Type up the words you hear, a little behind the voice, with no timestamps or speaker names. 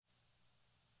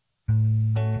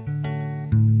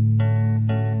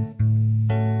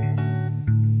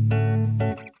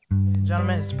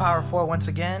It's the Power 4 once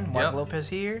again. Mark Lopez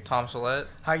here. Tom Solet.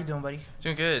 How you doing, buddy?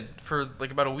 Doing good. For like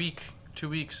about a week, 2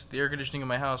 weeks, the air conditioning in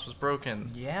my house was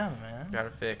broken. Yeah, man. Got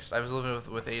it fixed. I was living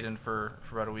with Aiden for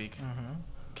about a week. Mm-hmm.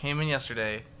 Came in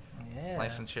yesterday. Yeah.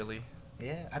 Nice and chilly.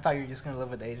 Yeah. I thought you were just going to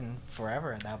live with Aiden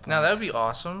forever at that point. Now, that would be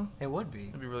awesome. It would be.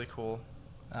 It'd be really cool.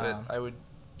 But I would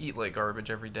eat like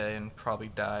garbage every day and probably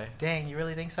die. Dang, you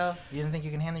really think so? You didn't think you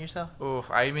can handle yourself? Oh,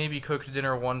 I maybe cooked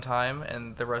dinner one time,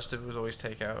 and the rest of it was always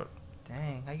takeout.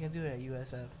 Dang, how you gonna do it at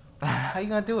USF? How you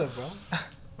gonna do it, bro?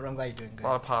 But I'm glad you're doing good. A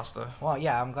lot of pasta. Well,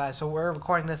 yeah, I'm glad. So we're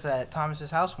recording this at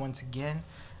Thomas's house once again,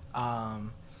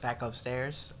 back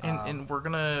upstairs. And we're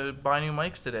gonna buy new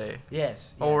mics today.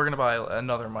 Yes. Oh, we're gonna buy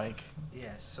another mic.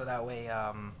 Yes, so that way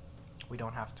we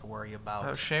don't have to worry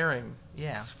about sharing.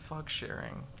 Yeah. It's fuck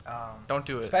sharing. Don't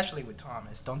do it. Especially with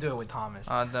Thomas. Don't do it with Thomas.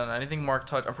 No, anything Mark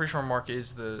touch. I'm pretty sure Mark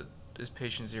is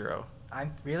patient zero.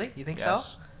 Really? You think yes.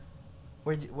 so?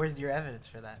 Where's your evidence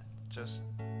for that? Just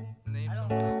name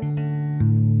someone.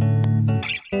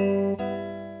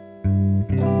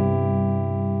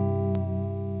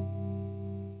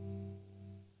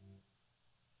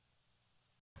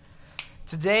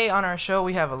 Today on our show,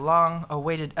 we have a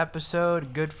long-awaited episode. A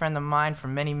good friend of mine for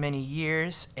many, many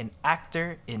years, an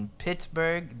actor in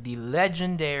Pittsburgh, the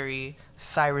legendary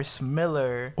Cyrus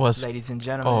Miller, ladies and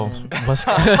gentlemen. Oh, what's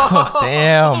good? Oh,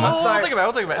 damn. We'll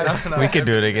take it back. We could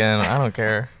do it again. I don't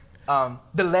care.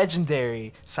 The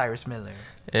legendary Cyrus Miller.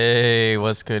 Hey,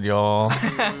 what's good, y'all?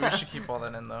 We should keep all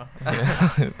that in, though.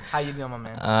 How you doing, my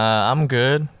man? I'm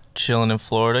good. Chilling in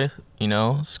Florida. You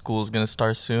know, school's gonna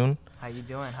start soon. How you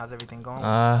doing? How's everything going?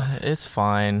 It's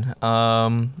fine. How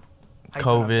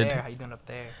COVID. How you doing up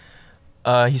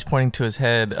there? He's pointing to his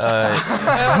head. It's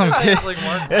like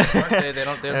Mark, they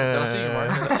don't see you,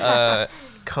 Mark.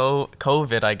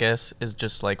 COVID, I guess, is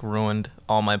just like ruined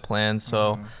all my plans.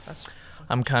 So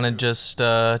I'm kind of just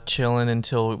chilling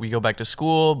until we go back to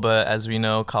school. But as we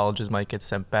know, colleges might get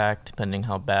sent back depending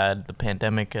how bad the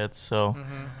pandemic gets. So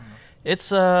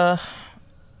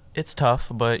it's tough,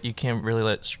 but you can't really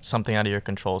let something out of your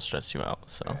control stress you out.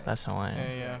 So that's how I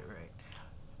am. Yeah. Right.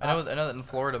 I know that in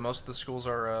Florida, most of the schools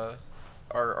are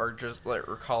just like,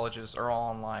 or colleges are all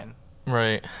online.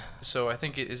 Right. So I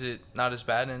think is it not as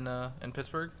bad in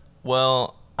Pittsburgh?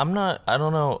 Well, I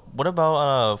don't know. What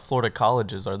about Florida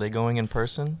colleges? Are they going in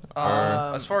person?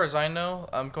 As far as I know,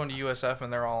 I'm going to USF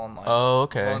and they're all online. Oh,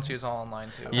 okay. Valencia's all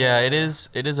online too. Yeah, it is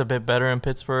a bit better in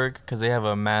Pittsburgh because they have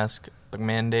a mask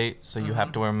mandate, so you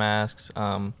have to wear masks.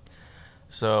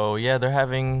 So yeah, they're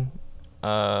having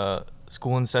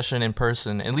school in session in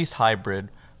person, at least hybrid.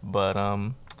 But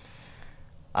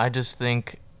I just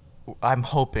think I'm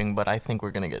hoping, but I think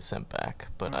we're gonna get sent back.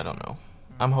 But I don't know.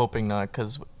 I'm hoping not,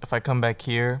 because if I come back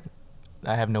here,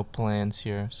 I have no plans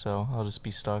here, so I'll just be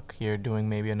stuck here doing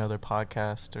maybe another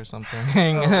podcast or something.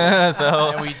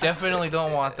 So and we definitely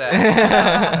don't want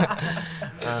that.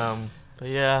 But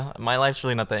yeah, my life's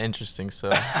really not that interesting, so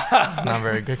it's not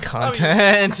very good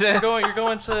content. You're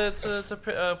going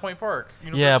to Point Park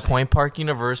University. Yeah, Point Park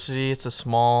University. It's a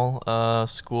small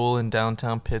school in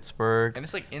downtown Pittsburgh. And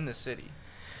it's like in the city.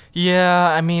 Yeah,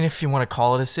 I mean, if you want to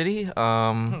call it a city,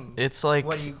 it's like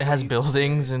it has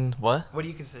buildings and what? What do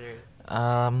you consider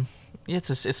it?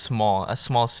 It's small, a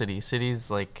small city.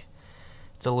 City's like,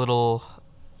 it's a little.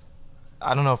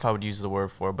 I don't know if I would use the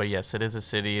word for it, but yes, it is a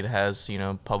city. It has,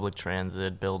 public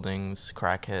transit, buildings,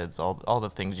 crackheads, all the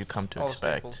things you come to all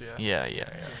expect. The staples, yeah.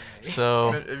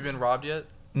 So have you been robbed yet?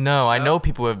 No, I know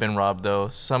people who have been robbed though.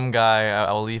 Some guy,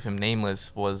 I'll leave him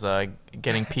nameless, was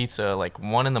getting pizza like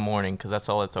 1 a.m. because that's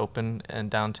all that's open in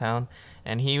downtown,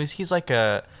 and he's like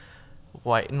a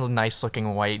nice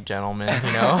looking white gentleman,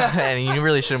 and you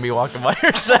really shouldn't be walking by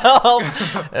yourself.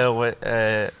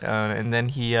 And then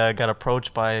he got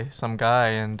approached by some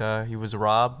guy, and he was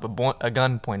robbed. A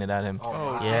gun pointed at him.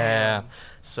 Oh, yeah.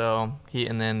 So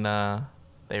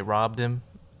they robbed him.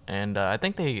 And I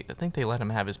think they let him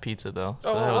have his pizza though,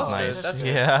 so that was nice. That's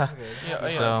yeah. Good. Yeah.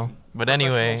 So, but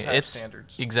anyway, it's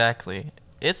standards. Exactly.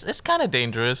 It's kind of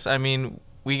dangerous. I mean,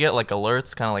 we get like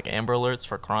alerts, kind of like Amber Alerts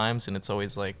for crimes, and it's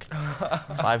always like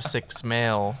 5-6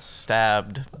 male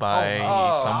stabbed by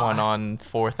someone on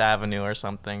 4th Avenue or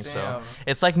something. Damn. So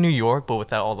it's like New York, but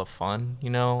without all the fun,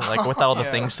 like without all the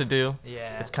things to do.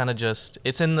 Yeah. It's kind of just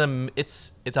it's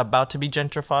about to be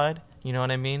gentrified. You know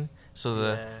what I mean?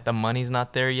 So the money's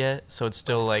not there yet. So it's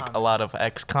still like a lot of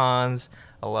ex-cons,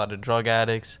 a lot of drug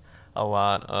addicts, a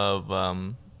lot of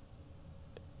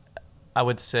I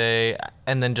would say,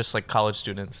 and then just like college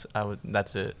students.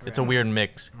 That's it. It's a weird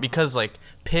mix because like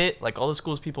Pitt, like all the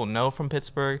schools people know from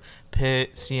Pittsburgh,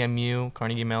 Pitt, CMU,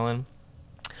 Carnegie Mellon,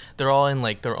 they're all in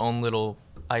like their own little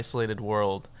isolated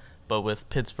world. But with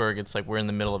Pittsburgh, it's like we're in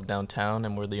the middle of downtown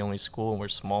and we're the only school and we're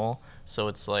small. So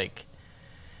it's like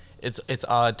it's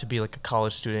odd to be like a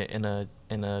college student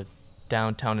in a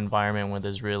downtown environment where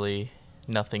there's really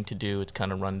nothing to do. It's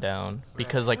kind of run down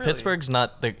because like Really? Pittsburgh's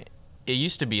not the. It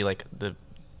used to be like the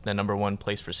number one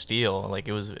place for steel. Like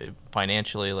it was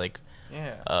financially like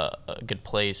a good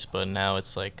place, but now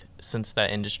it's like since that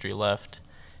industry left,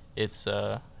 it's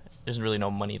there's really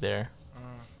no money there.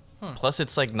 Plus,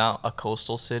 it's like not a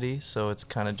coastal city, so it's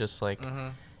kind of just like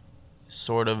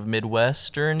sort of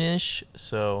Midwestern-ish.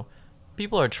 So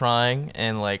people are trying,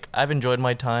 and like I've enjoyed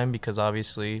my time because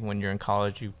obviously when you're in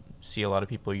college, you see a lot of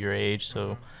people your age,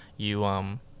 so you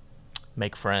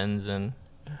make friends and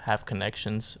have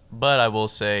connections. But I will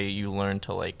say you learn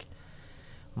to like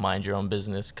mind your own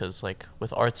business because like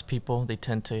with arts people, they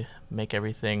tend to make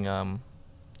everything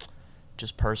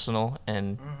just personal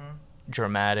and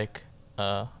dramatic.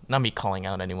 Not me calling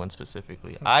out anyone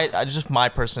specifically. I just my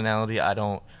personality. I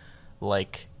don't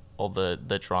like all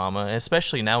the drama,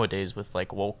 especially nowadays with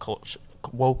like woke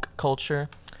culture.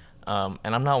 And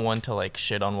I'm not one to like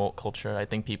shit on woke culture. I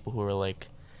think people who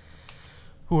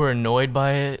are annoyed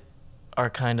by it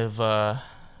are kind of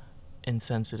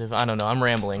insensitive. I don't know. I'm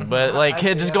rambling, but like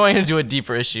just going into a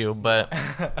deeper issue. But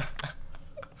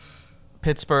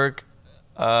Pittsburgh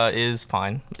is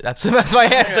fine. That's my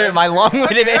answer. My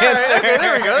long-winded answer. Okay,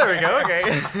 there we go.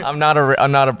 Okay. I'm not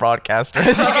a broadcaster. I'm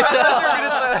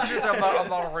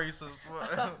not a racist.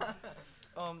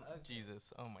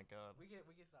 Jesus. Oh my God. We get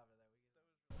stop it.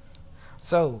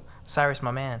 So, Cyrus,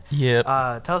 my man. Yep.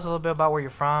 Tell us a little bit about where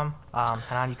you're from, and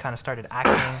how you kind of started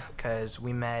acting, because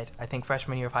we met, I think,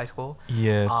 freshman year of high school.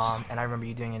 Yes. And I remember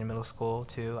you doing it in middle school,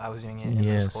 too. I was doing it in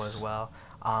middle school as well.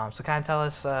 So kind of tell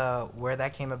us where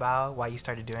that came about, why you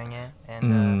started doing it,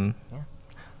 and yeah.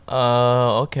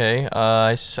 Okay.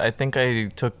 I think I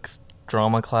took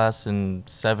drama class in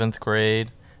 7th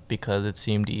grade because it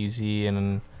seemed easy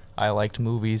and I liked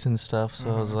movies and stuff.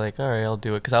 So I was like, all right, I'll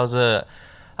do it. Because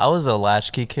I was a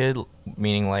latchkey kid,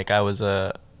 meaning like I'm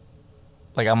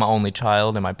an only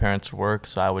child and my parents work,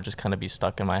 so I would just kind of be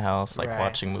stuck in my house, like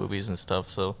watching movies and stuff.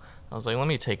 So I was like, let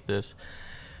me take this.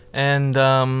 And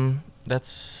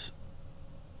that's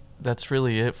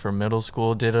really it for middle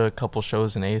school. Did a couple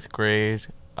shows in 8th grade.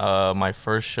 My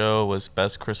first show was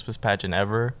Best Christmas Pageant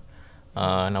Ever,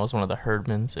 and I was one of the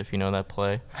Herdmans, if you know that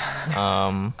play.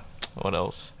 What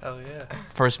else? Hell yeah.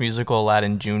 First musical,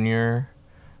 Aladdin Jr.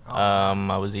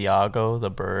 I was Iago, the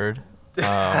bird.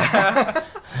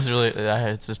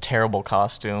 It's this terrible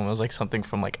costume. It was like something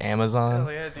from like Amazon.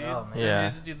 Hell yeah, dude. Oh, man. Yeah. You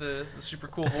had to do the super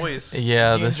cool voice.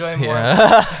 Yeah. Did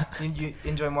you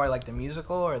enjoy more like the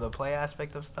musical or the play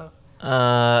aspect of stuff?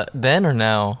 Then or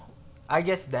now? I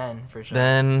guess then, for sure.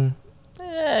 Then,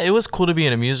 it was cool to be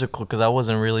in a musical because I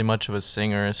wasn't really much of a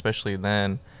singer, especially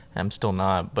then. I'm still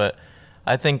not, but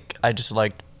I think I just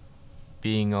liked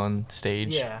being on stage.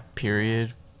 Yeah.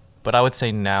 Period. But I would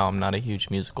say now I'm not a huge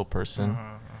musical person.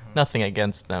 Nothing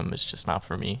against them, it's just not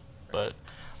for me. But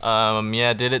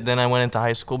did it. Then I went into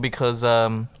high school because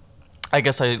I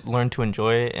guess I learned to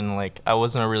enjoy it, and like I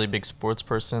wasn't a really big sports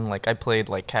person. Like I played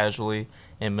like casually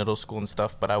in middle school and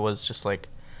stuff, but I was just like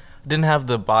didn't have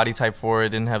the body type for it,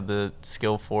 didn't have the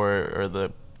skill for it, or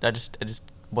it just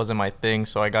wasn't my thing.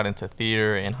 So I got into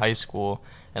theater in high school,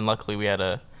 and luckily we had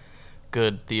a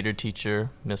good theater teacher,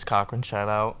 Miss Cochran. Shout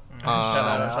out. Shout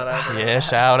out. Yeah,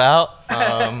 shout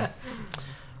out.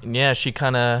 Yeah, she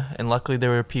kind of, and luckily there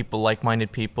were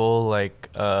like-minded people. Like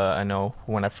I know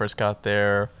when I first got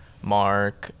there,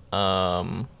 Mark.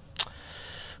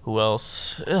 Who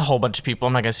else? A whole bunch of people.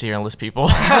 I'm not gonna sit here and list people.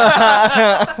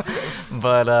 But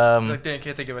Like, I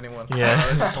can't think of anyone.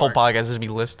 Yeah, this whole podcast is me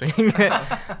listing.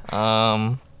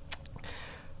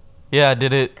 Yeah, I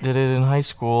did it in high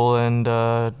school and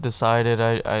decided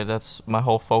I that's my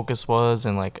whole focus was,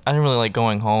 and like I didn't really like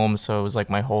going home, so it was like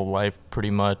my whole life pretty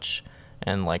much,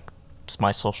 and like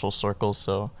my social circles.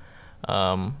 So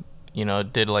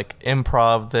did like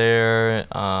improv there,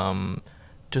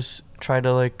 just try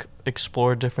to like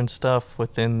explore different stuff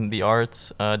within the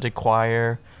arts, did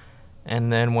choir.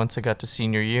 And then once I got to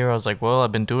senior year, I was like, well,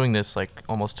 I've been doing this like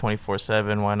almost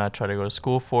 24/7. Why not try to go to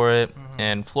school for it?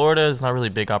 And Florida is not really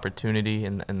a big opportunity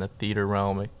in the theater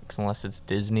realm, unless it's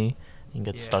Disney. You can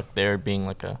get stuck there being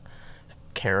like a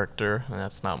character, and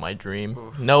that's not my dream.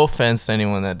 Oof. No offense to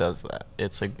anyone that does that.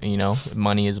 It's like,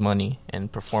 money is money,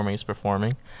 and performing is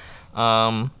performing.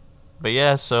 But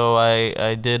yeah, so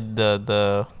I did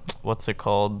the what's it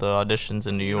called? The auditions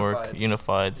in New York.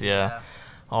 Unifieds, yeah.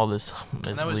 All this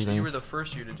and that was you were the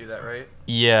first year to do that, right?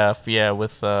 Yeah,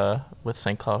 with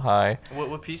St. Cloud High.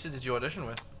 What pieces did you audition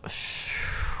with?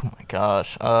 my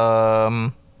gosh.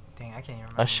 Dang, I can't even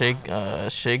remember. A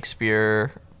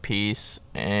Shakespeare piece,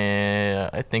 and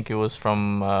I think it was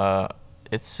from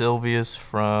it's Sylvius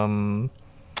from.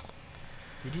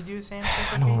 Did you do Sam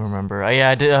Shepard? I don't remember.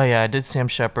 Yeah, I did. Oh yeah, I did Sam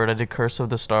Shepard. I did Curse of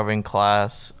the Starving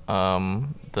Class.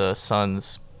 The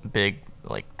son's big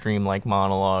like dreamlike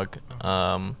monologue.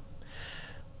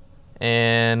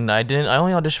 And I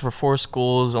only auditioned for 4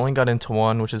 schools. Only got into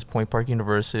one, which is Point Park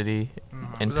University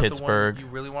in was that Pittsburgh. the one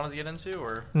you really wanted to get into,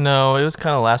 or? No, it was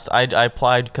kind of last. I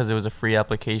applied because it was a free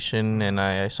application, and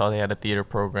I saw they had a theater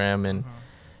program, and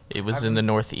it was in the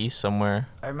Northeast somewhere.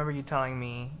 I remember you telling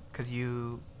me because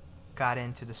you got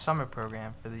into the summer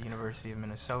program for the University of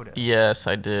Minnesota. Yes,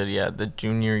 I did. Yeah, the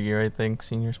junior year, I think,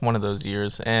 seniors, one of those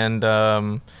years, and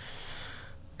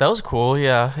that was cool.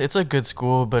 Yeah, it's a good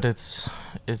school, but it's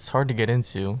hard to get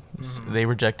into. They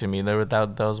rejected me.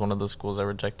 That was one of those schools that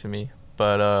rejected me.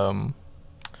 But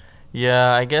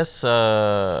yeah, I guess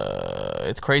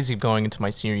it's crazy going into my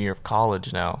senior year of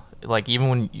college now. Like even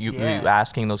when you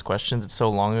asking those questions, it's so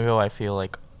long ago. I feel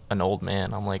like an old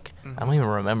man. I'm like I don't even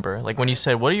remember. Like when you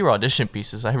said, "What are your audition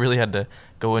pieces?" I really had to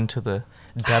go into the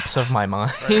depths of my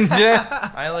mind.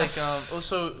 I like I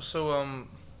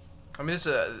mean this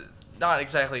is not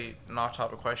exactly an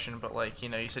off-topic question, but like you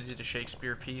said you did a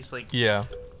Shakespeare piece. Like yeah.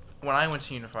 When I went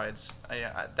to Unifieds,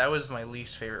 that was my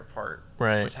least favorite part.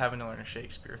 Right. Was having to learn a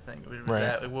Shakespeare thing.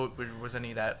 Was any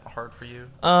of that hard for you?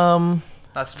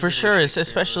 For sure,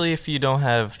 especially if you don't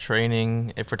have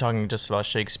training. If we're talking just about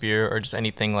Shakespeare or just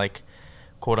anything like,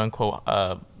 quote unquote,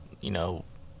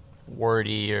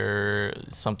 wordy or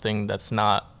something that's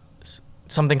not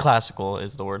something classical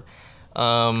is the word.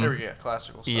 There we go,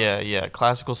 classical stuff. Yeah,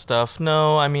 classical stuff.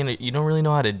 No, I mean, you don't really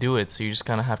know how to do it, so you just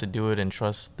kind of have to do it and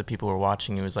trust the people who are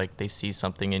watching you. Is like they see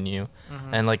something in you,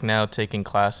 and like now taking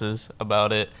classes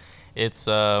about it, it's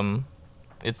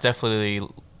definitely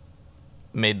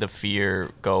made the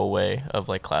fear go away of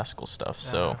like classical stuff.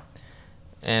 So,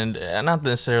 and not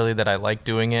necessarily that I like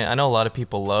doing it. I know a lot of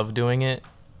people love doing it,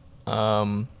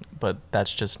 but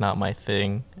that's just not my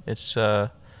thing. It's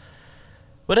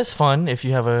but it's fun if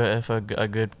you have a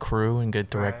good crew and good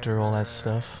director, all that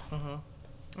stuff.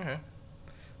 Okay.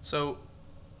 So,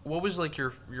 what was like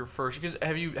your first? Because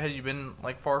had you been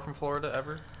like far from Florida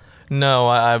ever? No,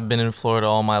 I've been in Florida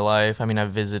all my life. I mean,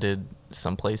 I've visited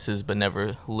some places, but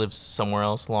never lived somewhere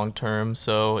else long term.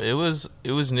 So it was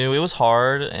new. It was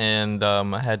hard, and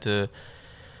I had to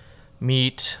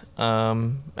meet.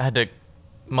 I had to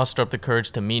muster up the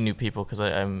courage to meet new people because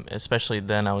I'm especially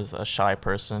then I was a shy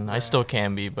person. Right. I still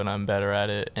can be, but I'm better at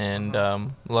it. And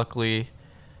luckily,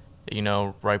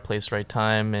 right place, right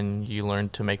time, and you learn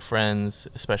to make friends,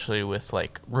 especially with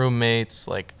like roommates.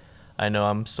 Like I know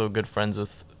I'm still good friends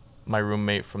with my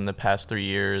roommate from the past 3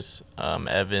 years,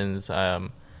 Evans.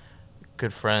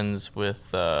 Good friends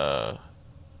with.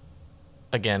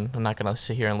 Again, I'm not gonna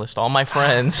sit here and list all my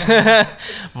friends,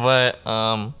 but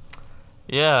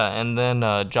yeah, and then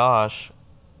Josh,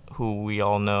 who we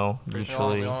all know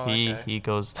mutually, he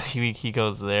goes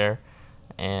there,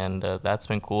 and that's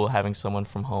been cool having someone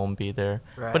from home be there.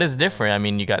 Right. But it's different. I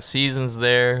mean, you got seasons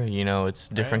there. It's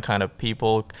different kind of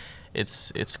people.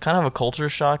 It's kind of a culture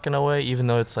shock in a way, even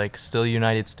though it's like still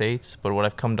United States. But what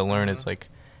I've come to learn is like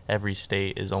every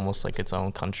state is almost like its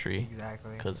own country.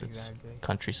 Exactly. Because its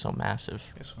country's so massive.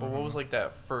 Yes, but what was like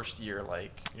that first year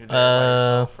like? You're there by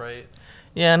yourself, right?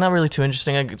 Yeah, not really too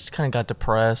interesting. I just kind of got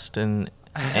depressed and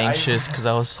anxious because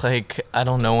I was like, I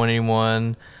don't know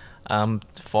anyone. I'm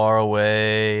far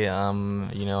away.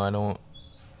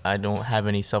 I don't have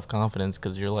any self-confidence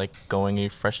because you're like you're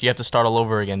fresh. You have to start all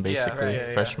over again, basically,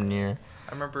 freshman year.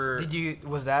 I remember.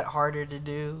 Was that harder to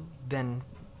do than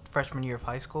freshman year of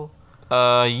high school?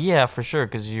 Yeah, for sure,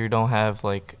 because you don't have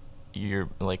like your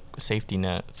like safety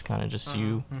net. It's kind of just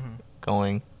you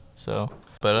going. So.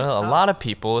 But a lot of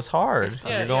people, it's hard.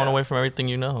 You're going away from everything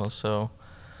you know, so.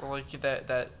 Well, like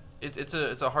it's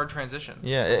a hard transition.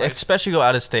 Yeah, especially go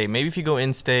out of state. Maybe if you go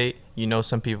in state,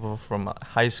 some people from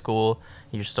high school,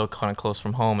 you're still kind of close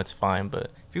from home, it's fine.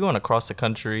 But if you're going across the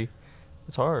country,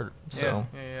 it's hard. So.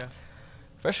 Yeah.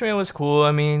 Freshman year was cool.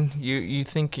 I mean, you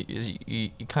think you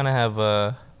kind of have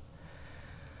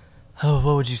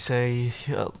what would you say,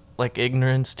 like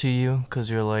ignorance to you, because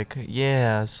you're like,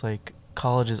 yeah, it's like.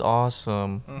 College is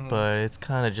awesome, but it's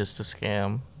kind of just a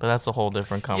scam. But that's a whole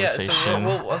different conversation. Yeah,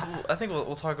 so I think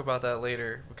we'll talk about that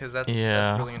later because that's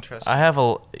really interesting.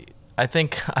 I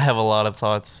think I have a lot of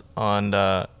thoughts on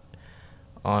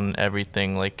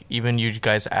everything. Like even you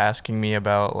guys asking me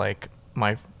about like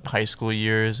my high school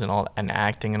years and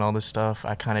acting and all this stuff.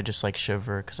 I kind of just like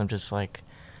shiver because I'm just like,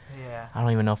 Yeah. I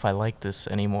don't even know if I like this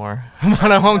anymore,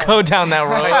 but I won't go down that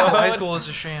road. High school is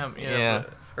a sham. Yeah.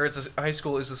 Or high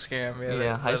school is a scam.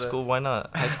 Yeah, high school. Why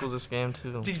not? High school's a scam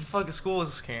too. Dude, fucking school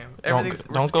is a scam.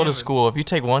 Don't go to school. If you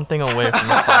take one thing away from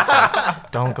this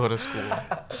podcast, don't go to school.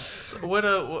 So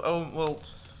well,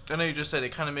 I know you just said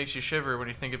it kind of makes you shiver when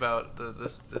you think about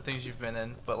the things you've been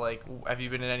in. But like, have you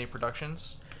been in any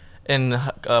productions? In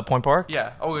Point Park?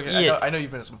 Yeah. Oh, okay. Yeah. I know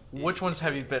you've been in some. Which ones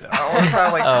have you been in? I want to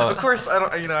sound like. Of course, I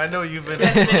don't. I know you've been in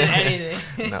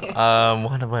anything. No.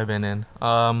 What have I been in?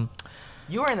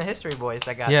 You were in the History Boys.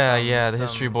 That got the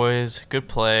History Boys. Good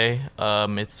play.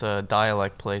 It's a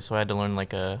dialect play, so I had to learn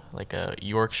like a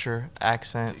Yorkshire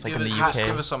accent. It's like in the UK.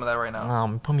 Give us some of that right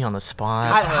now. Put me on the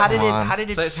spot. How did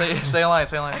it? Say a line.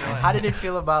 How did it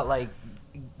feel about like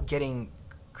getting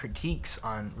critiques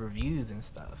on reviews and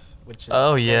stuff? Which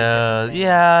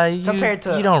is compared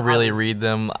to you don't really read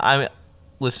them.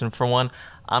 Listen, for one,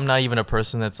 I'm not even a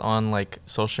person that's on like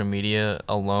social media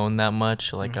alone that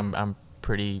much. Like I'm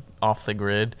pretty off the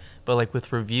grid. But like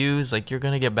with reviews, like you're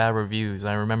gonna get bad reviews.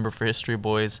 I remember for History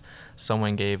Boys,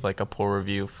 someone gave like a poor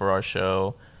review for our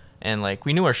show, and like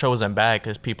we knew our show wasn't bad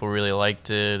because people really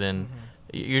liked it, and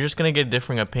you're just gonna get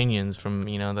different opinions from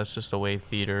that's just the way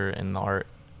theater and the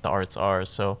arts are.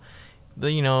 So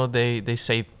they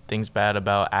say things bad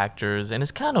about actors, and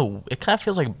it kind of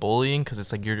feels like bullying because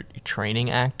it's like you're a training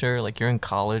actor, like you're in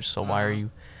college, so why are you?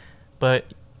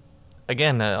 But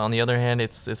again, on the other hand,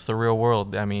 it's the real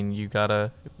world. I mean, you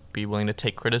gotta be willing to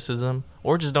take criticism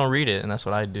or just don't read it, and that's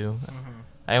what I do.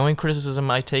 The only criticism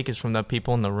I take is from the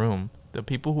people in the room. The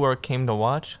people who came to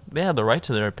watch, they have the right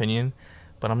to their opinion,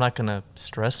 but I'm not gonna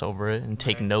stress over it and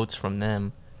take notes from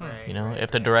them.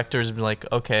 If the director's like,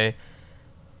 okay,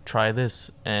 try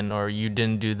this, or you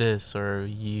didn't do this, or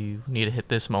you need to hit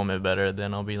this moment better,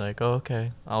 then I'll be like, oh,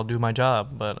 okay, I'll do my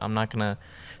job. But I'm not gonna.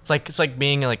 It's like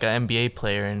being like an NBA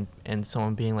player and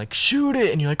someone being like, shoot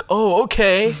it, and you're like, oh,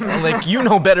 okay, like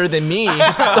better than me,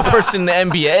 the person in the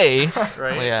NBA,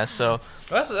 right? Well, yeah, so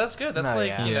that's good.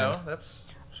 That's that's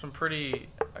some pretty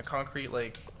concrete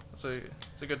like.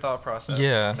 It's a good thought process.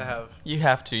 Yeah, to have. You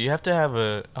have to have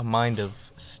a mind of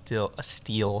steel.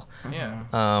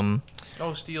 Yeah.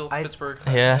 Steel, Pittsburgh.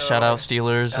 Yeah, shout out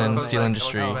Steelers and steel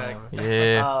industry.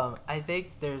 Yeah. I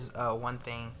think there's one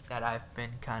thing that I've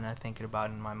been kind of thinking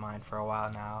about in my mind for a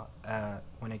while now.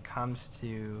 When it comes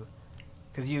to,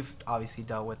 because you've obviously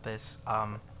dealt with this.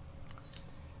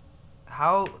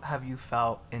 How have you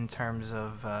felt in terms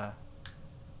of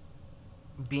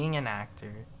being an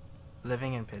actor,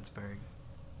 living in Pittsburgh,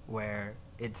 where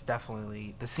it's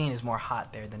definitely the scene is more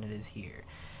hot there than it is here,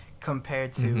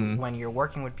 compared to when you're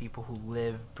working with people who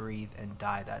live, breathe, and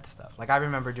die that stuff. Like I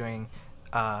remember doing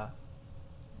a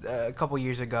couple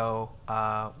years ago,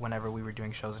 whenever we were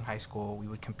doing shows in high school, we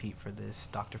would compete for this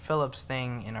Dr. Phillips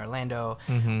thing in Orlando,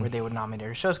 where they would nominate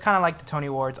our shows, kind of like the Tony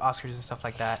Awards, Oscars, and stuff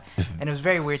like that. And it was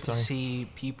very weird to see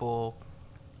people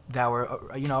that were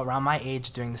around my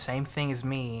age doing the same thing as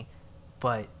me,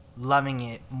 but loving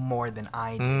it more than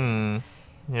I did.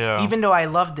 Yeah. Even though I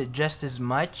loved it just as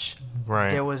much, right,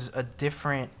 there was a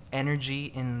different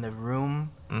energy in the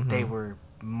room. They were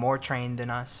more trained than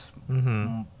us,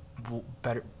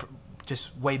 better,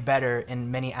 just way better in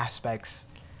many aspects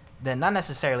than not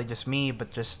necessarily just me,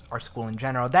 but just our school in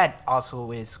general. That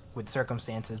also is with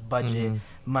circumstances, budget,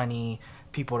 money,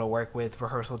 people to work with,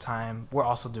 rehearsal time. We're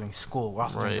also doing school. We're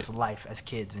also doing this life as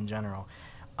kids in general.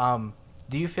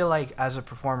 Do you feel like as a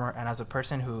performer and as a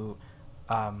person who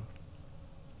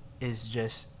is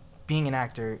just being an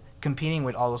actor, competing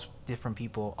with all those different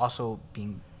people, also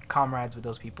being comrades with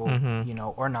those people,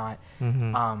 or not,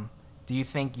 do you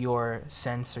think your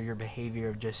sense or your behavior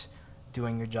of just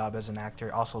doing your job as an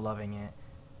actor, also loving it,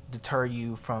 deter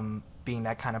you from being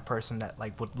that kind of person that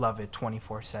like would love it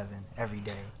 24/7 every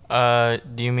day?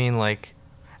 Do you mean like?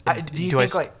 Do you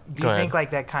think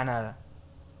that kind of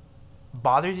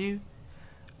bothers you?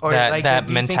 Or that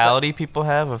mentality people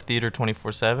have of theater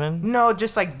 24/7? No,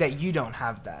 just like that you don't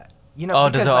have that.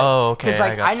 Okay. Because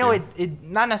like I know it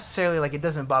not necessarily like it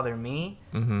doesn't bother me,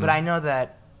 but I know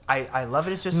that I love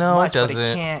it just as much, but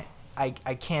it can't.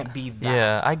 I can't be that.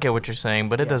 Yeah, I get what you're saying,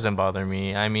 but it doesn't bother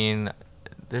me. I mean,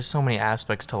 there's so many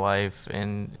aspects to life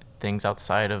and things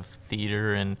outside of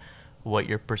theater and what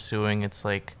you're pursuing. It's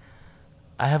like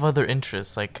I have other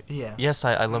interests. Like yes,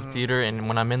 I love theater, and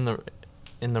when I'm in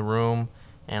the room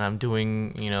and I'm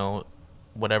doing,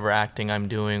 whatever acting I'm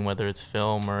doing, whether it's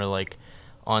film or like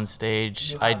on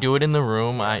stage, I do it in the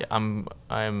room.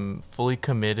 I'm fully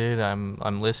committed.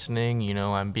 I'm listening,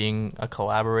 I'm being a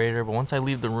collaborator. But once I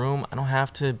leave the room, I don't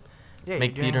have to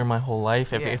make theater my whole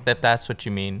life. If that's what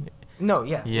you mean. No,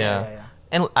 yeah.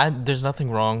 And there's nothing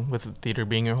wrong with theater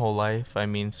being your whole life. I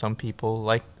mean, some people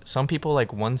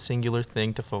like one singular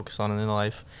thing to focus on in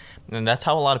life, and that's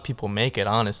how a lot of people make it,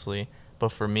 honestly.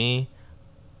 But for me,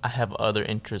 I have other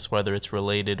interests, whether it's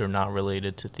related or not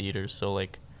related to theater. So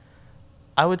like,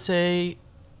 I would say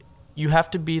you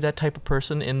have to be that type of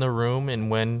person in the room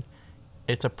and when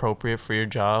it's appropriate for your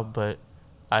job, but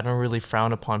I don't really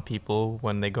frown upon people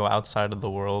when they go outside of the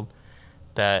world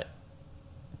that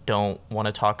don't want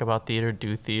to talk about theater,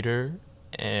 do theater,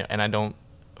 and I don't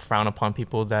frown upon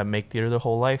people that make theater their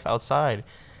whole life outside.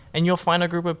 And you'll find a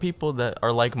group of people that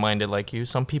are like-minded like you.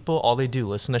 Some people, all they do,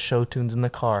 listen to show tunes in the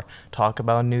car, talk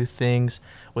about new things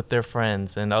with their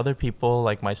friends. And other people,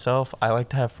 like myself, I like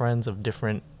to have friends of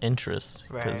different interests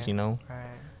because,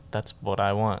 that's what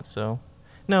I want. So,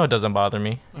 no, it doesn't bother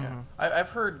me. Yeah. Mm-hmm. I've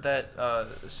heard that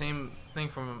same thing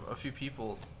from a few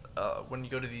people when you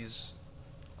go to these,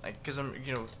 like, because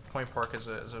Point Park is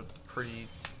a pretty,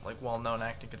 like, well-known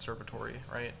acting conservatory,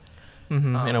 right?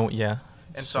 Mm-hmm. Yeah.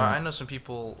 And so I know some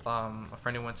people. A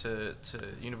friend who went to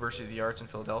University of the Arts in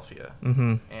Philadelphia,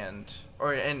 and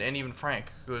even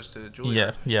Frank who goes to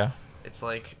Juilliard. Yeah. It's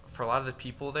like for a lot of the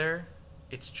people there,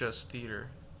 it's just theater.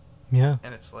 Yeah.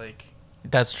 And it's like.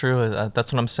 That's true.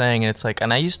 That's what I'm saying. It's like,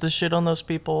 and I used to shit on those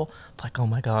people. Like, oh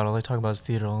my god, all they talk about is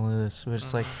theater, all of this. But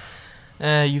it's like,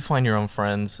 you find your own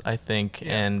friends, I think,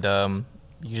 and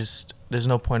there's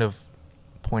no point of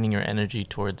pointing your energy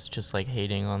towards just like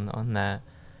hating on that.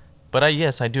 But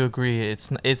I do agree.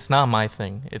 It's not my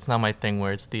thing. It's not my thing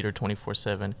where it's theater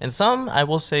 24/7. And some, I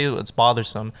will say, what's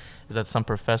bothersome is that some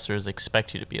professors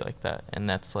expect you to be like that, and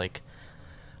that's like,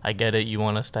 I get it. You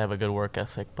want us to have a good work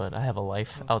ethic, but I have a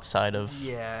life outside of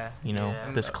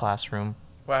this classroom.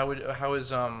 Well, how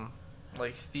is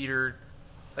like theater,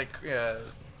 like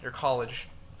your college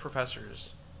professors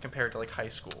compared to like high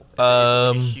school? Is it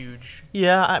like a huge?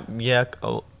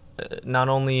 Not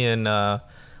only in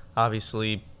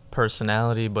obviously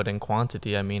personality, but in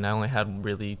quantity. I mean, I only had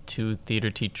really 2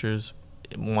 theater teachers,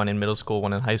 one in middle school,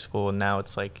 one in high school, and now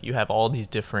it's like you have all these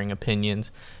differing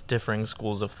opinions, differing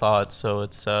schools of thought. So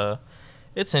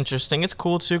it's interesting. It's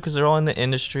cool too because they're all in the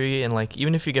industry, and like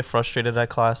even if you get frustrated at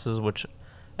classes, which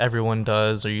everyone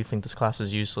does, or you think this class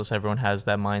is useless, everyone has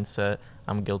that mindset.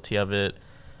 I'm guilty of it.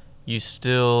 You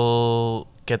still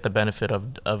get the benefit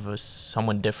of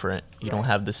someone different. You don't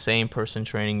have the same person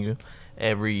training you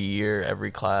every year,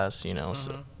 every class,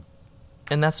 so.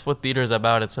 And that's what theater is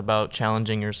about. It's about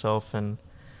challenging yourself and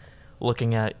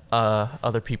looking at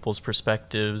other people's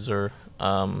perspectives or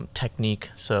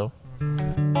technique, so.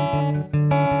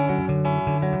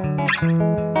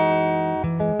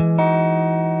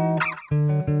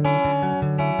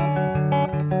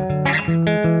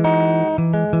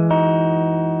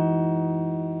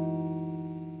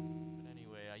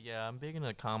 I'm big in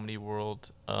the comedy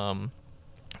world.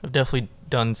 I've definitely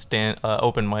done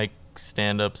open mic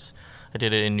stand-ups. I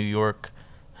did it in New York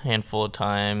a handful of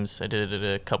times. I did it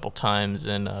a couple times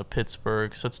in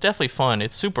Pittsburgh. So it's definitely fun.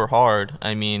 It's super hard.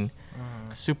 I mean,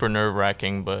 super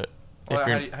nerve-wracking, but how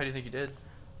do you think you did?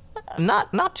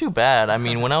 Not too bad. I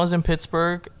mean, when I was in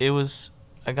Pittsburgh,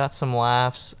 I got some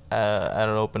laughs at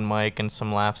an open mic and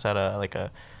some laughs at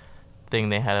a thing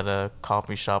they had at a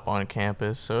coffee shop on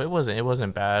campus, so it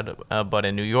wasn't bad. But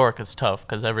in New York, it's tough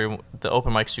because the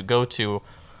open mics you go to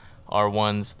are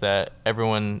ones that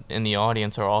everyone in the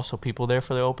audience are also people there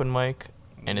for the open mic,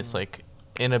 and it's like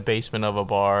in a basement of a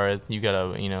bar. You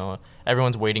gotta,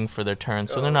 everyone's waiting for their turn,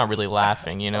 so they're not really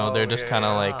laughing. They're just kind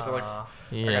of like, I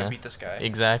gotta beat this guy.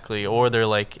 Exactly. Or they're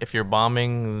like, if you're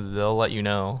bombing, they'll let you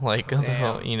know. Like,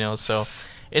 so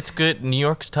it's good. New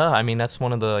York's tough. I mean, that's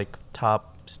one of the like top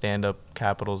stand-up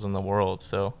capitals in the world,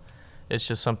 so it's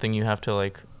just something you have to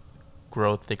like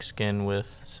grow thick skin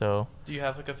with. So do you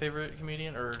have like a favorite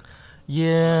comedian or?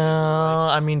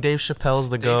 I mean Dave Chappelle's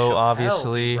the go,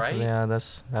 obviously. Dude, right? Yeah,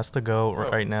 that's the go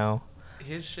right now.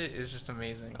 His shit is just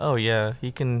amazing. Oh yeah,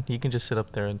 he can just sit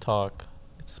up there and talk.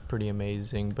 It's pretty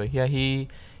amazing. But yeah,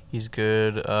 he's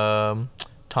good.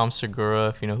 Tom Segura,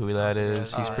 if you know who that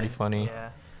is, he's pretty funny.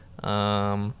 Yeah.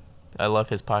 I love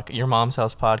his podcast. Your Mom's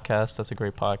House podcast. That's a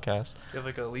great podcast. You have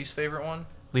like a least favorite one?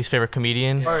 Least favorite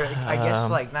comedian? Or I guess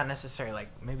like not necessarily like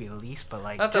maybe least, but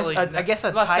like not just like, I guess a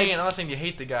I'm not type. saying you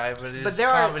hate the guy, but his there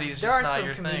comedy's just are not some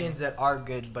your comedians thing. that are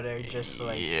good, but are just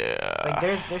like like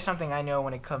there's something I know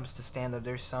when it comes to stand up.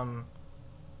 There's some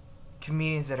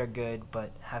comedians that are good,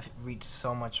 but have reached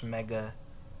so much mega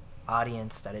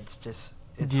audience that it's hard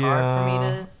for me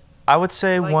to. I would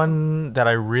say one that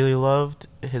I really loved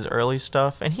his early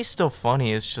stuff, and he's still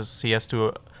funny. It's just he has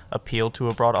to appeal to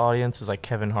a broad audience. Is like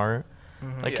Kevin Hart.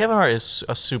 Like Kevin Hart is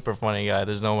a super funny guy.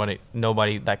 There's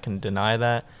nobody that can deny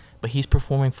that. But he's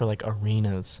performing for like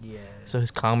arenas. Yeah. So his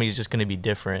comedy is just gonna be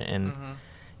different, and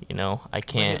you know, I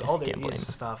can't blame him.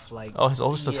 Stuff like his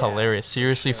older stuff's hilarious.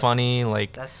 Seriously funny.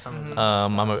 Like that's some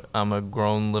I'm a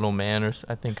grown little man, or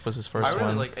I think was his first one. I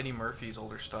really like Eddie Murphy's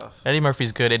older stuff. Eddie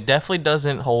Murphy's good. It definitely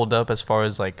doesn't hold up as far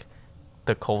as like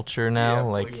the culture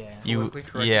now. It would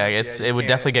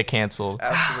definitely get canceled.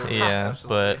 Absolutely. Yeah,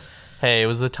 absolutely. but hey, it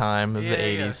was the time. It was the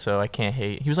 80s, so I can't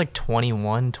hate. He was like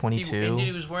 21, 22.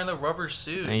 He was wearing the rubber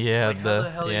suit. Yeah, like, how the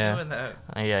hell are you doing that?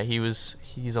 Yeah,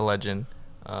 he's a legend.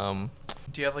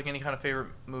 Do you have like any kind of favorite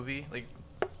movie, like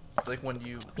when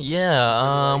you?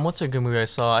 Yeah. What's a good movie I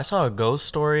saw? I saw A Ghost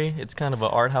Story. It's kind of an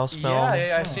art house film.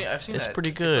 Yeah. I've seen it's that. It's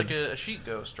pretty good. It's like a sheet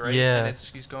ghost, right? Yeah. And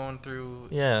he's going through.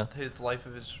 His life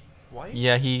of his wife.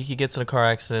 Yeah, he gets in a car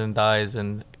accident and dies,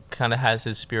 and kind of has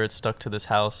his spirit stuck to this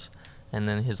house, and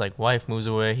then his like wife moves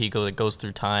away. He goes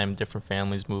through time. Different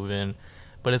families move in,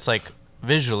 but it's like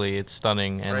visually it's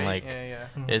stunning, and like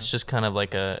it's just kind of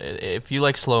like if you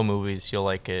like slow movies, you'll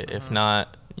like it. If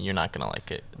not, you're not gonna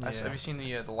like it. Have you seen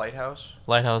the Lighthouse?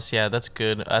 Lighthouse, yeah, that's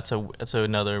good. That's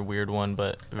another weird one,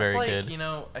 but very good. You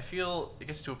know, I feel it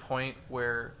gets to a point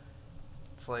where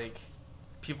it's like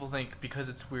people think because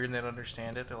it's weird and they don't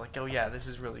understand it, they're like, oh yeah, this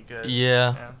is really good.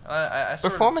 Yeah. I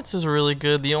Performance is really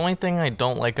good. The only thing I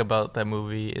don't like about that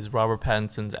movie is Robert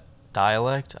Pattinson's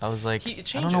dialect. I was like, I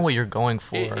don't know what you're going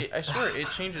for. I swear it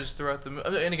changes throughout the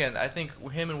movie. And again, I think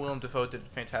him and Willem Dafoe did a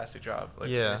fantastic job. Like,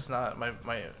 it's not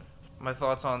my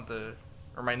thoughts on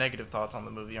my negative thoughts on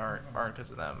the movie aren't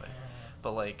because of them.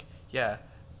 But like,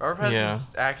 Robert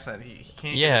Pattinson's accent, he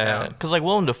can't get it down. Because like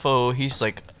Willem Dafoe, he's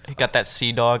like, he got that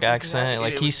Sea Dog accent.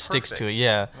 Exactly. Like he sticks to it.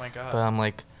 Yeah. Oh my God. But I'm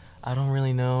like, I don't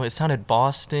really know. It sounded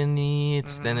Boston-y.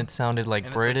 Then it sounded like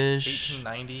and British. It's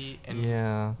like 1890.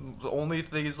 And the only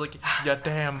thing is like, ya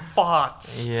damn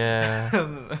farts.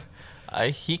 Yeah.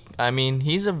 I mean,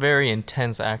 he's a very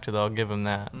intense actor, though. I'll give him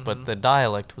that. But the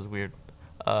dialect was weird.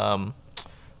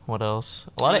 What else?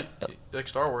 A lot of like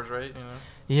Star Wars, right? You know.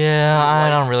 Yeah, I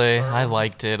don't really. I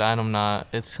liked it. I'm not.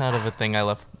 It's kind of a thing I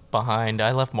left behind.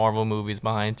 I left Marvel movies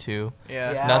behind too.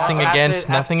 Yeah.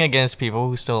 Nothing against people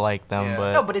who still like them,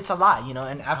 but no, but it's a lot, you know.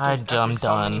 And after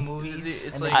so many movies,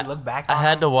 it's and like then you look back. I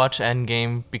had to watch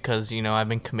Endgame because I've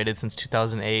been committed since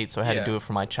 2008, so I had to do it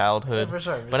for my childhood. Yeah, for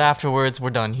sure. But afterwards,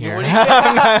 we're done here.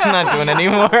 I'm not doing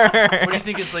anymore. What do you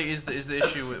think is the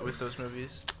issue with those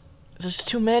movies? There's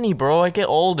too many, bro. I get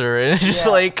older, and it's just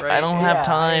I don't have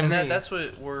time. And that's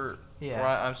what what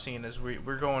I'm seeing is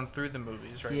we're going through the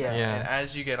movies right now. And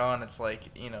as you get on, it's like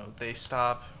they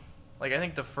stop. Like I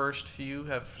think the first few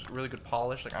have really good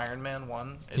polish, like Iron Man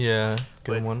 1.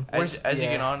 Good one. As you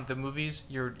get on, the movies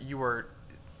you are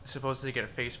supposed to get a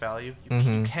face value.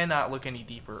 You cannot look any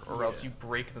deeper, or else you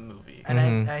break the movie.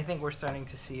 And I think we're starting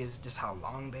to see is just how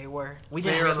long they were. We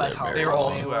didn't realize how they were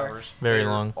all 2 hours. Very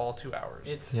long. All 2 hours.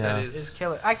 It's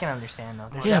killer. I can understand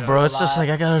though. Yeah, bro. It's just like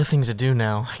I got other things to do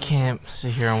now. I can't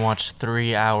sit here and watch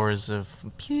 3 hours of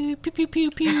pew pew pew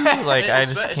pew pew. Like I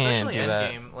just can't do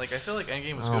that. Endgame. Like I feel like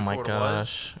Endgame was good for what it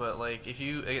was. But like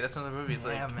that's another movie. It's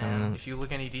if you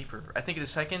look any deeper, I think the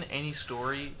second any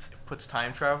story puts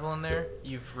time travel in there,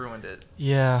 you've ruined it.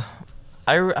 Yeah,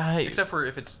 except for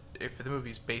if the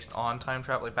movie's based on time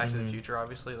travel, like Back to the Future,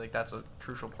 obviously, like that's a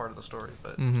crucial part of the story.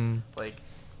 But like,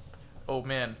 oh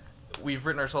man, we've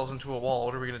written ourselves into a wall.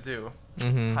 What are we gonna do?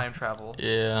 Time travel.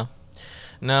 Yeah.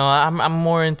 No, I'm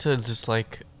more into just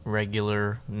like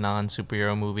regular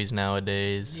non-superhero movies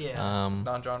nowadays. Yeah.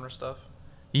 Non-genre stuff.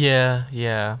 Yeah.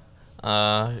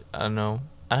 I don't know.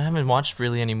 I haven't watched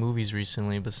really any movies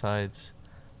recently besides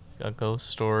A Ghost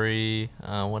Story.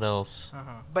 What else?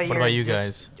 But what about you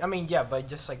guys? I mean, but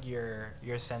just like your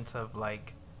sense of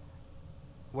like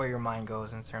where your mind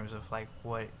goes in terms of like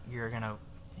what you're gonna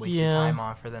waste your time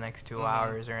on for the next 2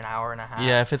 hours or an hour and a half.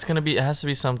 Yeah, if it's gonna be, it has to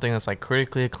be something that's like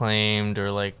critically acclaimed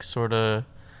or like sort of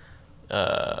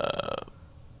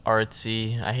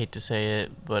artsy. I hate to say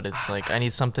it, but it's like I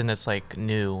need something that's like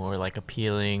new or like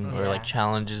appealing or like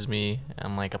challenges me.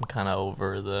 I'm kind of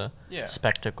over the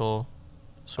spectacle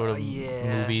sort of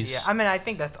movies. Yeah, I mean, I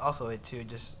think that's also it too,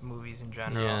 just movies in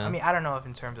general. Yeah. I mean, I don't know if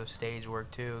in terms of stage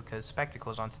work too, because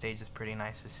spectacles on stage is pretty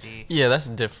nice to see. Yeah, that's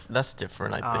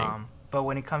different, I think. But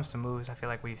when it comes to movies, I feel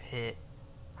like we've hit,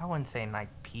 I wouldn't say like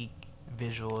peak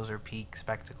visuals or peak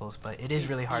spectacles, but it is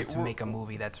really hard to make a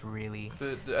movie that's really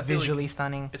visually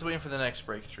stunning. It's waiting for the next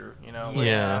breakthrough,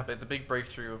 But the big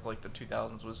breakthrough of like the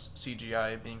 2000s was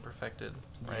CGI being perfected,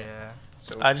 right? Yeah.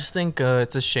 So I just think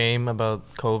it's a shame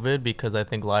about COVID because I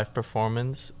think live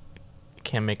performance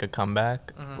can make a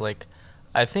comeback. Like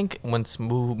I think once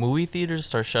movie theaters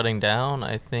start shutting down,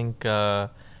 I think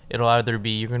it'll either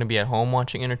be you're gonna be at home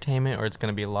watching entertainment or it's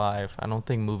gonna be live. I don't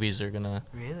think movies are gonna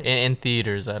really in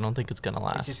theaters. I don't think it's gonna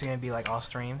last. It's just gonna be like all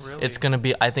streams. Really? It's gonna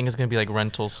be. I think it's gonna be like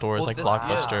rental stores, like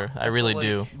Blockbuster. I really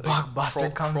do.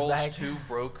 Blockbuster comes Trolls back. 2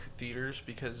 broke theaters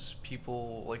because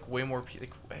people like way more.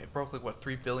 It broke like what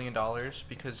 $3 billion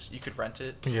because you could rent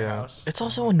it in your house. It's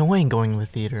also annoying going to the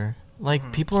theater.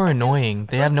 Like people are annoying.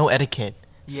 They have no etiquette.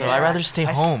 So I'd rather stay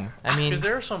home. I mean,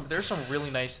 because there's some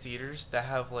really nice theaters that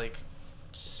have like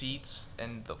seats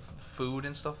and the food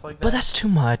and stuff like that. But that's too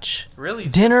much. Really?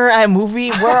 Dinner at movie?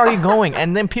 Where are you going?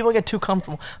 And then people get too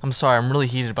comfortable. I'm sorry, I'm really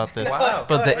heated about this. Wow.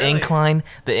 But the incline,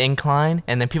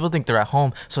 and then people think they're at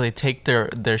home, so they take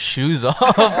their shoes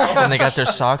off and they got their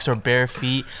socks or bare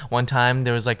feet. One time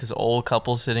there was like this old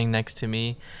couple sitting next to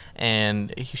me,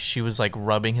 and she was like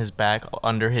rubbing his back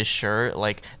under his shirt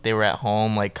like they were at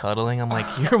home like cuddling. I'm like,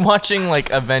 you're watching like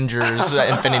Avengers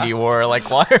Infinity War. Like,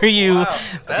 why are you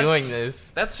doing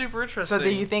this? That's super interesting. So do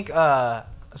you think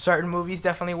certain movies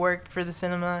definitely work for the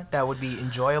cinema that would be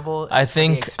enjoyable? I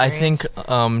think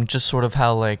just sort of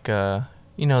how like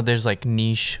there's like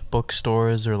niche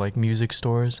bookstores or like music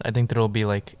stores. I think there'll be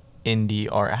like indie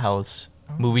art house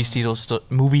movie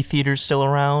theaters still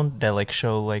around that like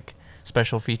show like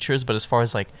special features, but as far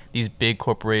as like these big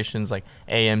corporations like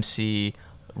AMC,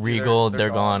 Regal, they're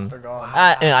gone. They're gone.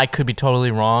 And I could be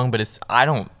totally wrong, but I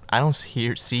don't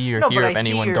hear of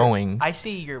anyone going. I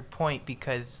see your point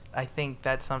because I think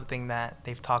that's something that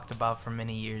they've talked about for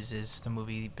many years is the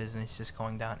movie business just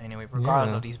going down anyway,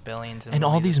 regardless of these billions. And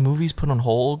all these movies put on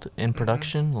hold in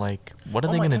production, like what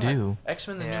are they gonna do?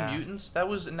 X-Men: The New Mutants, that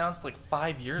was announced like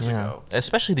 5 years ago.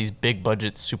 Especially these big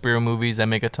budget superhero movies that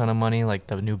make a ton of money, like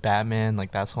the new Batman,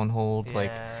 like that's on hold. Yeah.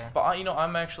 Like, but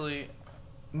I'm actually.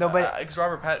 No, but because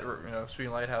Robert speaking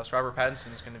of Lighthouse, Robert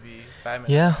Pattinson is going to be Batman.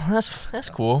 Yeah, that's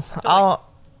cool.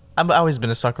 I've always been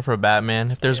a sucker for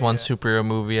Batman. If there's one superhero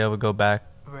movie, I would go back.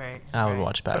 Right. I would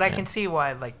watch Batman. But I can see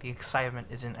why like the excitement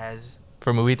isn't as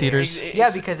for movie theaters.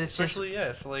 Because it's just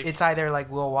it's either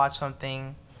like we'll watch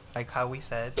something like how we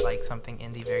said like something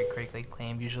indie very critically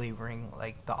acclaimed, usually during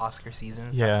like the Oscar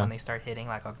seasons. That's when they start hitting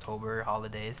like October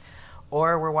holidays,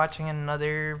 or we're watching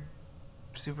another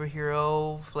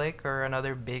superhero flick or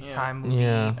another big time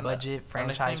movie budget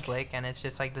franchise flick, and it's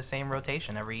just like the same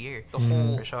rotation every year. The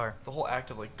whole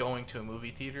act of like going to a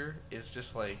movie theater is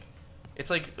just like it's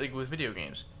like with video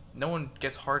games. No one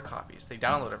gets hard copies; they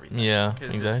download everything. Yeah,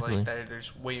 because exactly. it's like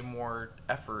there's way more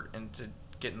effort into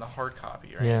getting the hard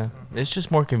copy, right? Yeah, it's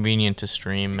just more convenient to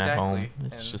stream at home.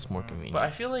 It's just more convenient. But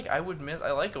I feel like I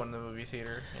like going to the movie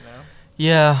theater, you know.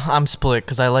 Yeah, I'm split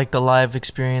because I like the live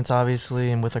experience,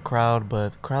 obviously, and with a crowd,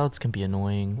 but crowds can be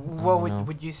annoying. What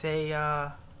would you say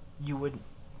you would,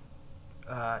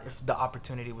 if the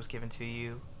opportunity was given to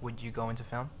you, would you go into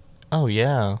film? Oh,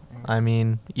 yeah. I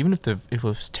mean, even if it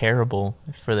was terrible,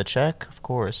 for the check, of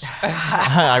course.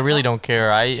 I really don't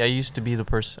care. I used to be the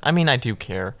person. I mean, I do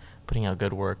care, putting out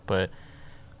good work, but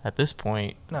at this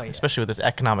point, especially with this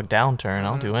economic downturn,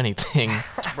 I'll do anything.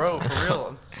 Bro, for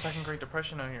real, second Great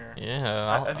Depression out here.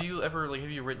 Yeah. Have you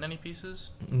written any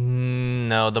pieces?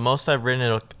 No, the most I've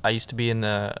written, I used to be in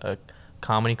a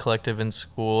comedy collective in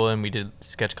school, and we did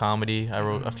sketch comedy. I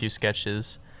wrote a few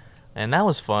sketches, and that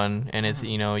was fun. And it's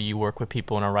you work with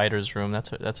people in a writer's room.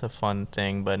 That's a fun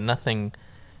thing, but nothing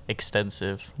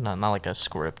extensive. Not like a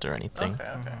script or anything.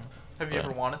 Okay. Have you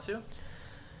ever wanted to?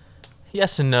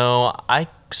 Yes and no. I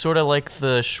sort of like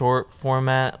the short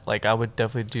format. Like I would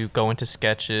definitely go into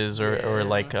sketches or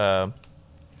like what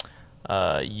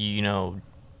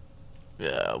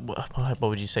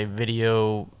would you say,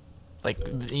 video, like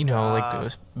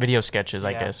like video sketches.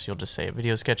 I guess you'll just say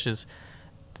video sketches.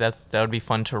 That would be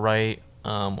fun to write,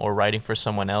 or writing for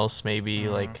someone else maybe.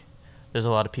 Like there's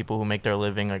a lot of people who make their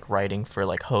living like writing for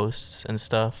like hosts and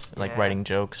stuff, like writing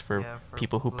jokes for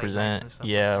people who present,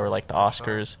 or like the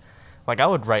Oscars. Like I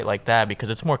would write like that because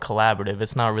it's more collaborative.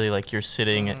 It's not really like you're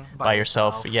sitting by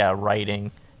yourself,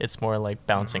 writing. It's more like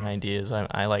bouncing ideas.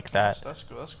 I like that. That's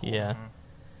cool. Yeah.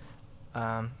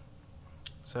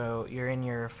 So you're in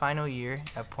your final year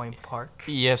at Point Park.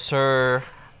 Yes, sir.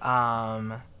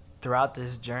 Throughout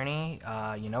this journey,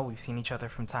 we've seen each other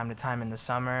from time to time in the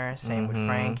summer. Same with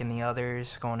Frank and the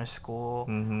others going to school.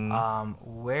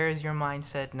 Where is your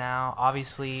mindset now?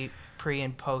 Obviously, pre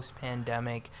and post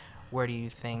pandemic. Where do you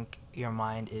think your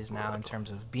mind is now in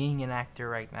terms of being an actor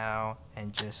right now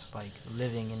and just like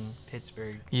living in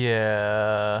Pittsburgh?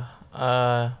 Yeah,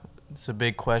 it's a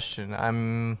big question. I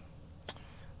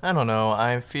don't know.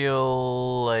 I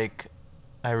feel like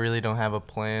I really don't have a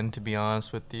plan, to be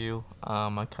honest with you.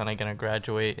 I'm kind of gonna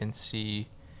graduate and see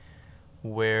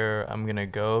where I'm gonna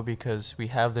go, because we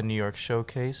have the New York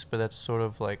showcase, but that's sort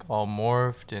of like all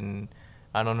morphed, and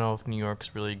I don't know if New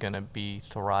York's really gonna be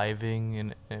thriving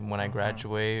in when I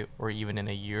graduate, or even in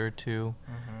a year or two.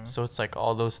 So it's like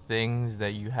all those things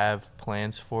that you have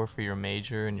plans for your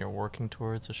major and you're working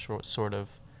towards are sort of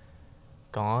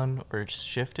gone or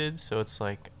shifted. So it's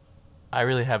like I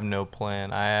really have no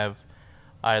plan. I have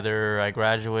either I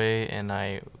graduate and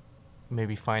I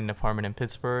maybe find an apartment in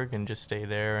Pittsburgh and just stay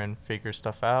there and figure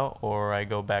stuff out, or I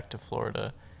go back to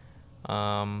Florida.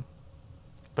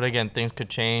 But again, things could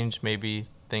change. Maybe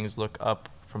things look up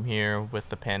from here with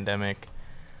the pandemic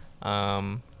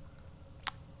and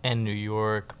New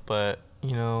York. But,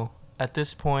 you know, at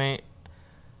this point,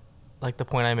 like the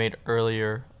point I made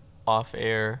earlier off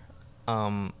air,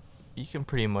 you can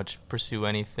pretty much pursue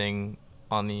anything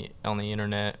on the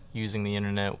internet, using the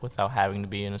internet, without having to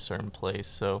be in a certain place.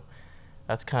 So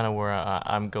that's kind of where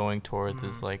I'm going towards,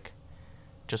 is like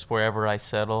just wherever I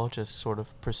settle, just sort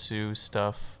of pursue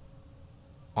stuff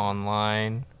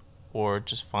online, or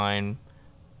just find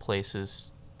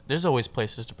places. There's always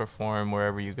places to perform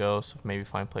wherever you go, so maybe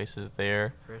find places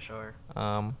there. For sure.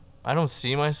 I don't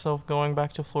see myself going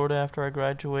back to Florida after I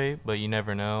graduate, but you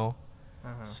never know.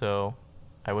 So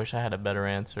I wish I had a better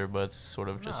answer, but it's sort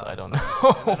of just, I don't know.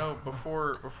 I know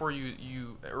before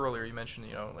you earlier you mentioned,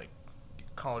 you know, like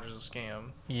college is a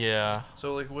scam. Yeah.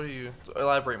 So like, what do you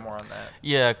elaborate more on that?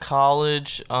 Yeah,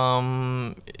 college.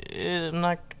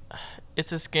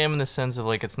 It's a scam in the sense of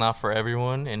like it's not for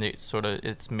everyone, and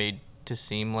it's made to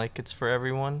seem like it's for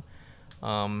everyone.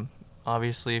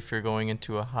 Obviously, if you're going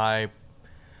into a highly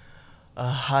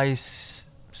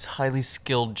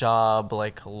skilled job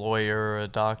like a lawyer, or a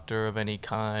doctor of any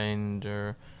kind,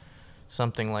 or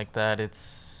something like that,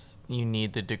 you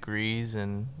need the degrees,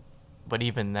 but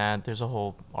even that, there's a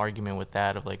whole argument with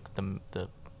that of like the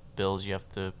bills you have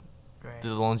to,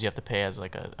 the loans you have to pay as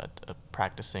like a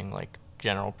practicing like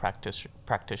general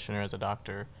practitioner as a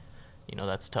doctor. You know,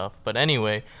 that's tough. But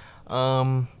anyway,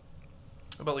 about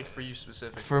like for you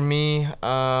specifically. For me,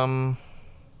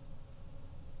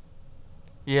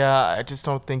 yeah, I just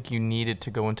don't think you needed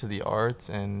to go into the arts,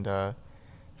 and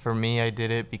for me, I did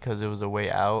it because it was a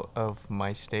way out of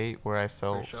my state where I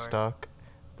felt stuck.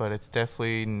 But it's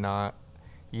definitely not.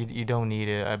 You don't need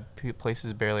it.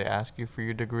 Places barely ask you for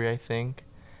your degree, I think.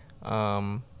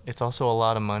 It's also a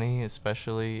lot of money,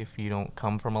 especially if you don't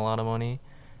come from a lot of money,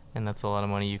 and that's a lot of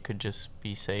money you could just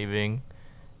be saving.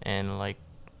 And like,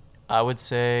 I would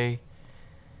say,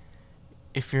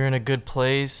 if you're in a good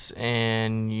place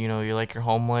and you know you like your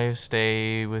home life,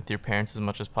 stay with your parents as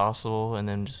much as possible, and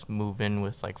then just move in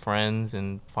with like friends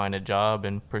and find a job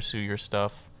and pursue your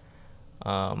stuff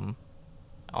on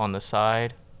the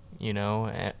side, you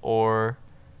know, or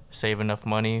save enough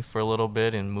money for a little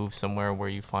bit and move somewhere where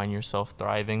you find yourself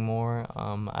thriving more.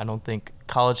 I don't think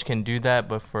college can do that,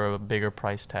 but for a bigger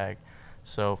price tag.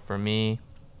 So for me,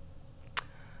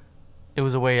 it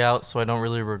was a way out, so I don't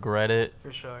really regret it.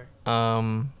 For sure.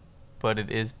 But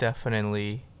it is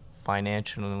definitely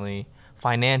financially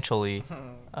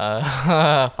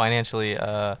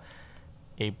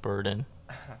a burden.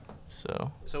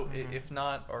 So if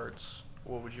not arts,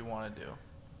 what would you want to do?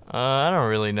 I don't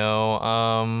really know.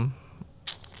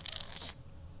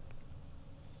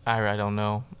 I don't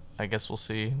know. I guess we'll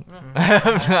see. I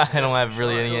don't have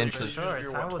really any interest.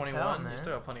 You're what, 21? You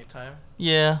still have plenty of time.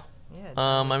 Yeah.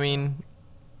 I mean,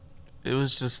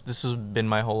 this has been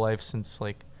my whole life since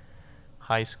like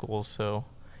high school, so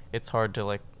it's hard to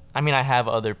like. I mean, I have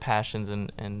other passions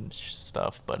and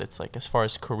stuff, but it's like as far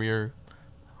as career,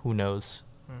 who knows?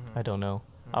 I don't know.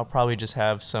 I'll probably just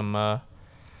have some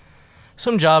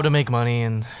job to make money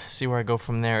and see where I go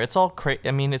from there. It's all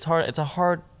I mean, it's hard. It's a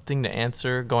hard thing to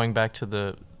answer. Going back to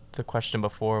the question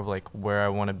before of like where I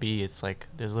want to be, it's like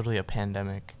there's literally a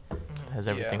pandemic that has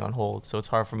everything on hold, so it's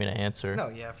hard for me to answer. No,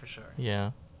 yeah, for sure.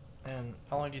 Yeah. And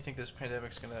how long do you think this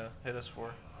pandemic's gonna hit us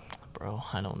for? Bro,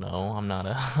 I don't know. I'm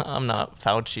not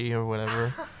Fauci or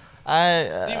whatever.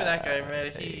 Even that guy,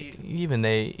 man.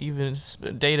 Even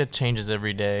data changes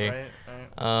every day.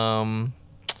 Right.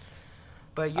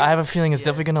 But I have a feeling it's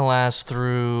definitely gonna last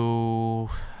through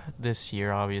this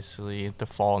year. Obviously, the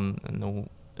fall and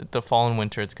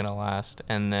winter, it's gonna last,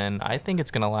 and then I think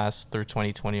it's gonna last through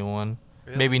 2021.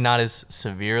 Really? Maybe not as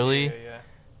severely. Yeah.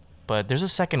 But there's a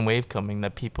second wave coming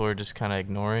that people are just kind of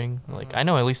ignoring. Like, I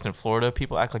know at least in Florida,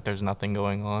 people act like there's nothing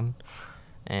going on.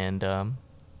 And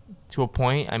to a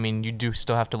point, I mean, you do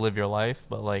still have to live your life,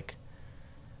 but like,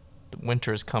 the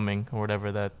winter is coming or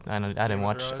whatever that. I didn't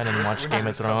watch Game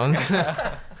of Thrones.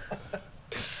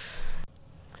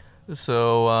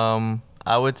 So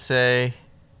I would say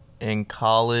in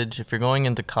college, if you're going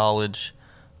into college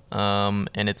and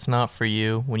it's not for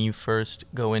you when you first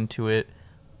go into it,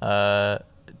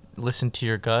 listen to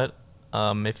your gut.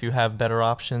 If you have better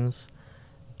options,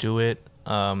 do it.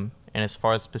 And as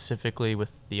far as specifically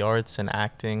with the arts and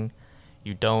acting,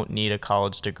 you don't need a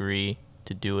college degree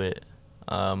to do it.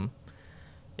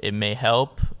 It may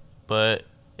help, but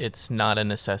it's not a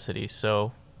necessity.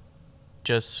 So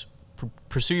just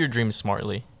pursue your dreams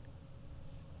smartly.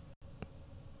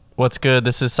 What's good?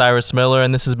 This is Cyrus Miller,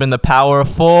 and this has been the Power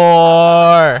 4.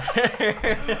 I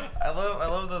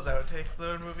love those outtakes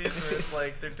though in movies where it's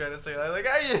like they're trying to say like,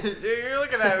 hey, you're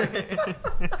looking at me.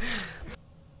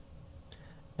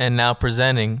 And now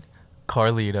presenting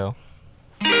Carlito.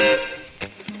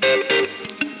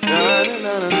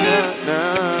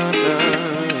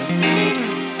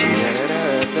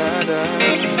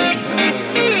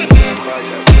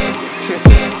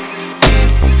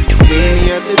 See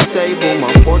me at the table,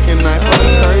 my fork and knife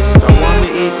uncursed. I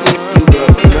wanna eat with you,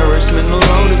 but nourishment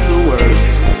alone is the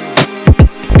worst.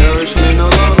 Nourishment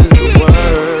alone is the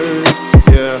worst,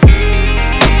 yeah.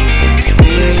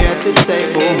 See me at the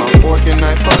table, my fork and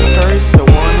knife uncursed. I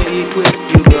wanna eat with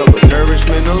you, girl, but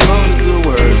nourishment alone is the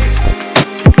worst.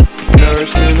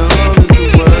 Nourishment alone is the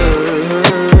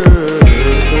worst.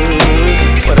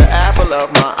 For the apple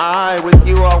of my eye, with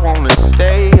you I wanna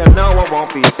stay. I know I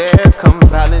won't be there come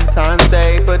Valentine's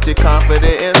Day, but you're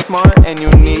confident and smart and you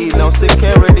need no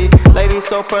security. Lady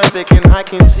so perfect and I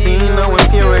can see no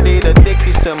impurity. The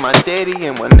Dixie to my ditty,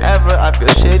 and whenever I feel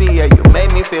shitty, yeah, you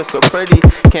made me feel so pretty.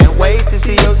 Can't wait to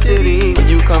see your city when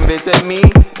you come visit me.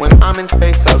 When I'm in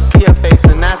space I'll see your face,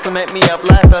 and that's what make me a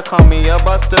blaster, call me a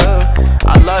buster.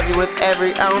 I love you with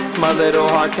every ounce my little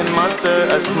heart can muster.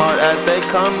 As smart as they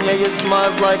come, yeah, your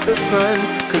smile's like the sun,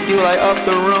 cause you light up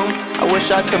the room. I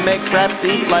wish I could make raps to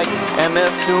eat like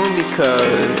MF Doom,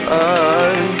 because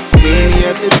see me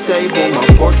at the table, my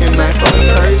fork and knife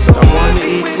uncursed. I wanna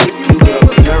eat with you, girl,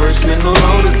 but nourishment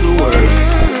alone is the worst.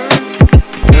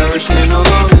 Nourishment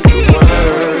alone is the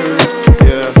worst,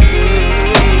 yeah.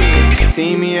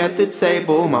 See me at the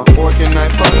table, my fork and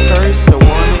knife uncursed. I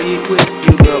wanna eat with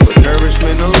you, girl, but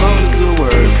nourishment alone is the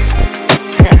worst.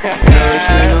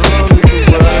 Nourishment alone is the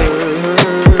worst.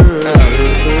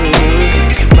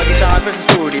 Lucky Charms versus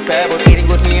Fruity Pebbles, eating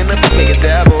with me in the biggest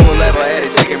devil.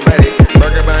 Level-headed, chicken breaded,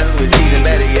 burger buns with seasoned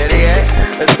better,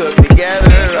 yeah. Let's cook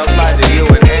together, I'll fly to you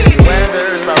in any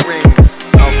weather. It's my rings,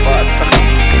 oh fuck.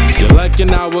 You're like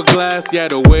an hourglass, yeah,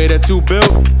 the way that you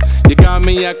built. You got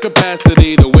me at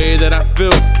capacity, the way that I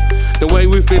feel. The way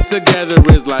we fit together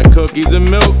is like cookies and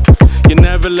milk. You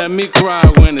never let me cry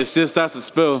when it's just starts to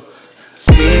spill.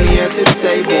 See me at the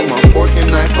table, my fork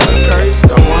and knife uncursed.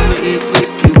 I wanna eat with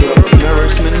you, girl.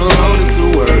 Nourishment alone is the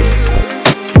worst.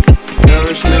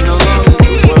 Nourishment alone is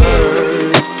the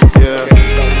worst, yeah.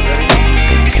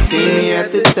 See me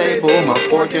at the table, my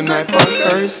fork and knife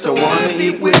uncursed. I wanna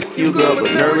eat with you, girl,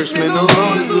 but nourishment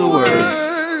alone is the worst.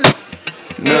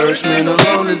 Nourishment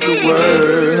alone is the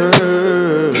worst.